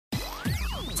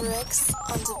bricks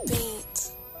on the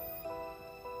beat.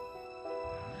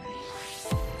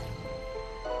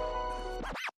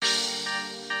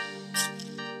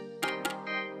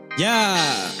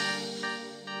 Yeah,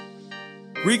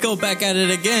 Rico back at it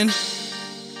again.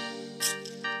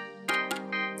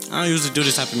 I don't usually do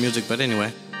this type of music, but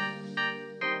anyway.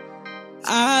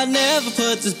 I never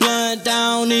put this blunt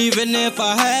down, even if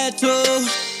I had to.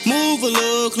 Move a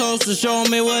little closer, show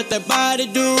me what that body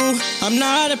do. I'm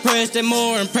not impressed, they're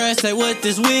more impressed at what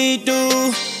this weed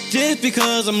do. Just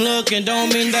because I'm looking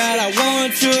don't mean that I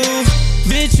want you.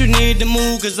 Bitch, you need to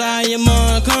move cause I am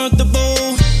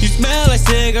uncomfortable. You smell like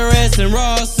cigarettes and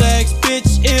raw sex,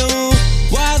 bitch, ew.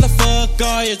 Why the fuck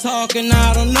are you talking?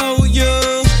 I don't know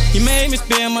you. You made me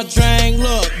spill my drink,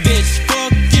 look, bitch,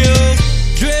 fuck you.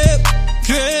 Drip,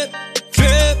 drip,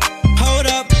 drip, hold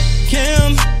up,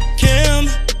 Kim, Kim,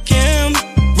 Kim.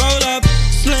 Roll up,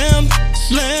 slim,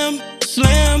 slim,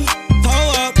 slim, pull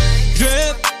up.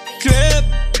 Drip, drip,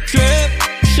 drip,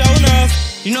 show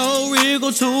enough. You know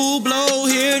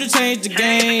RicoTooBlowed here to change the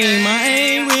game. I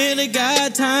ain't really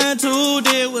got time to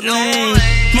deal with lame.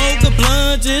 Smoke a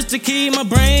blunt just to keep my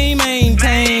brain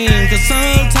maintained. Cause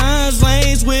sometimes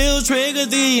lanes will trigger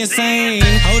the insane.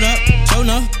 Hold up, show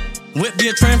enough. Whip be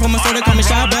a trend for my soda, call me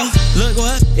Shy Bell. Look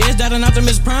what, is that an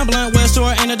Optimus Prime blunt? Well,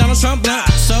 sure, ain't a Donald Trump blunt.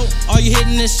 So, are you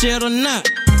hitting this shit or not?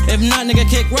 If not, nigga,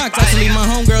 kick rocks. I leave my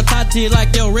homegirl Tati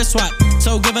like yo wrist swap.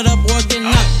 So give it up or get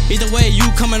knocked. Either way, you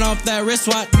coming off that wrist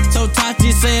swap. So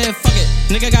Tati said, fuck it.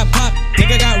 Nigga got pop,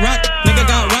 nigga got rock. Nigga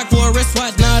got rock for a wrist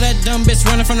swap. Now that dumb bitch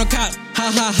running from the cop. Ha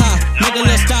ha ha, make a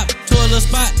little stop to a little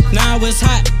spot. Now it's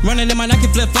hot, running in my Nike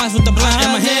flip-flops with the blunt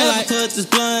in my hand like put this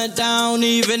blunt down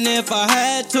even if I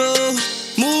had to.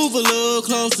 Move a little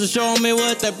closer, show me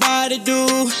what that body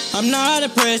do. I'm not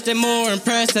impressed, they're more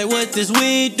impressed at what this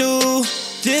weed do.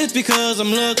 Just because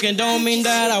I'm looking don't mean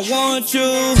that I want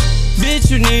you. Bitch,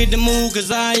 you need to move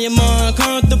cause I am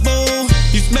uncomfortable.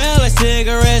 You smell like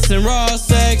cigarettes and raw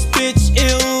sex, bitch,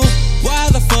 ew. Why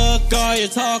the fuck are you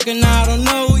talking? I don't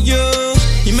know you.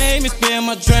 You made me spill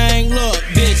my drink, look,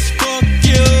 bitch, fuck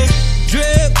you.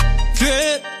 Drip,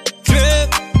 drip,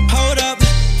 drip, hold up,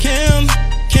 Kim,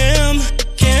 Kim,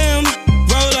 Kim.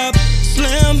 Roll up,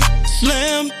 slim,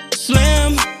 slim,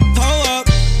 slim, pull up.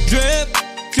 Drip,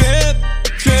 drip,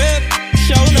 drip,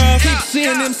 show enough. Keep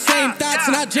seeing them same thoughts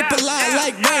and I drip a lot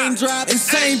like raindrops.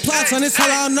 Insane plots on this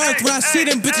hell on earth. When I see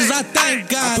them bitches, I thank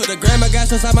God. I put a gram of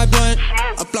gas inside my blunt.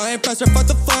 Applying pressure for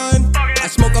the fun. I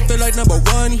smoke, I feel like number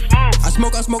one. I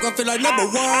smoke, I feel like number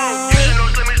one. You should know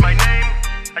Shlim is my name.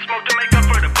 I smoke to make up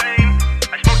for the pain.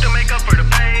 I smoke to make up for the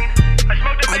pain. I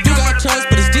smoke to I make do up for got the trust, pain.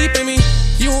 but it's deep in me.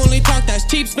 You only talk, that's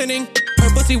cheap spinning. Her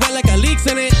pussy wet like a leaks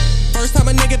in it. First time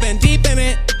a nigga been deep in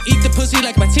it. Eat the pussy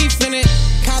like my teeth in it.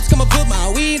 Cops come and put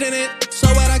my weed in it. So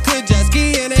what I could just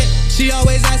ski in it. She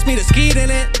always asked me to skeet in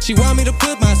it. She want me to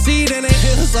put my seed in it.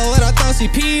 So what I thought she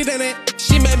peed in it.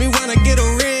 She made me wanna get a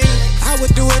ring. I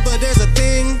would do it, but there's a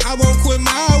thing. I won't quit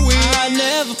my weed. I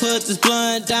never put this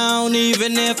blunt down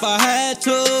even if I had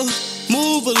to.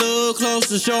 Move a little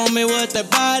closer, show me what that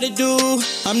body do.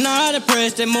 I'm not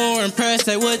impressed, they're more impressed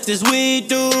at what this weed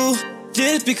do.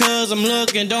 Just because I'm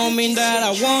looking don't mean that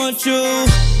I want you.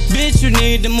 Bitch, you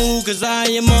need to move cause I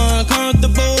am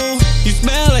uncomfortable. You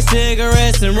smell like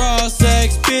cigarettes and raw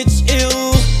sex, bitch, ew.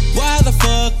 Why the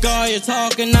fuck are you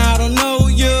talking? I don't know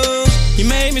you. You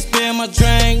made me spill my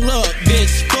drink, look,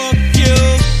 bitch,